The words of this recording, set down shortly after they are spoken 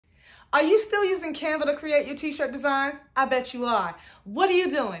Are you still using Canva to create your t-shirt designs? I bet you are. What are you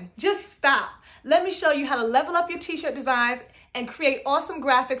doing? Just stop. Let me show you how to level up your t-shirt designs and create awesome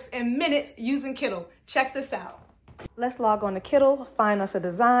graphics in minutes using Kittl. Check this out. Let's log on to Kittl, find us a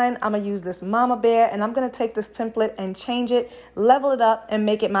design. I'm gonna use this mama bear and I'm gonna take this template and change it, level it up and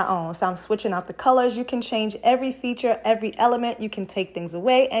make it my own. So I'm switching out the colors. You can change every feature, every element. You can take things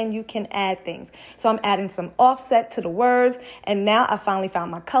away and you can add things. So I'm adding some offset to the words and now I finally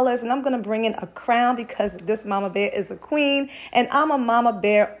found my colors and I'm gonna bring in a crown because this mama bear is a queen and I'm a mama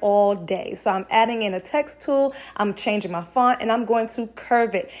bear all day. So I'm adding in a text tool, I'm changing my font and I'm going to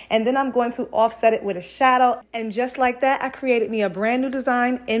curve it and then I'm going to offset it with a shadow and just like that, I created me a brand new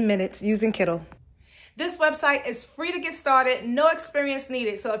design in minutes using Kittl. This website is free to get started, no experience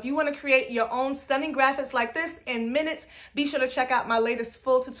needed. So if you want to create your own stunning graphics like this in minutes, be sure to check out my latest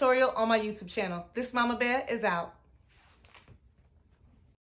full tutorial on my YouTube channel. This Mama Bear is out.